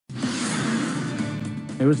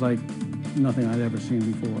It was like nothing I'd ever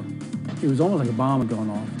seen before. It was almost like a bomb had gone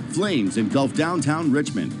off. Flames engulfed downtown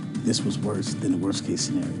Richmond. This was worse than the worst-case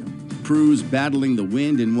scenario. Crews battling the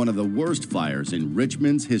wind in one of the worst fires in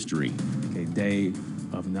Richmond's history. A day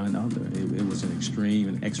of none other. It was an extreme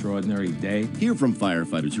and extraordinary day. Hear from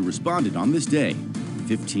firefighters who responded on this day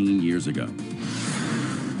 15 years ago.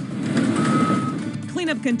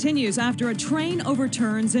 Cleanup continues after a train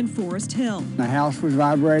overturns in Forest Hill. The house was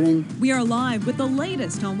vibrating. We are live with the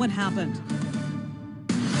latest on what happened.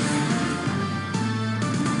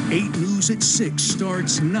 8 News at 6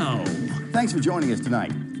 starts now. Thanks for joining us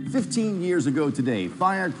tonight. 15 years ago today,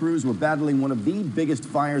 fire crews were battling one of the biggest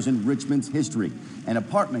fires in Richmond's history. An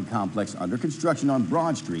apartment complex under construction on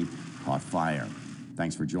Broad Street caught fire.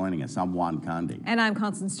 Thanks for joining us. I'm Juan Conde. And I'm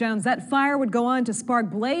Constance Jones. That fire would go on to spark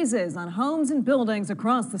blazes on homes and buildings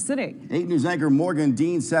across the city. 8 News anchor Morgan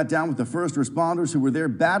Dean sat down with the first responders who were there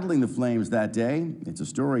battling the flames that day. It's a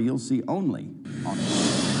story you'll see only on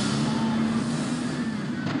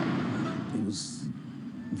It was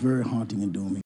very haunting and dooming.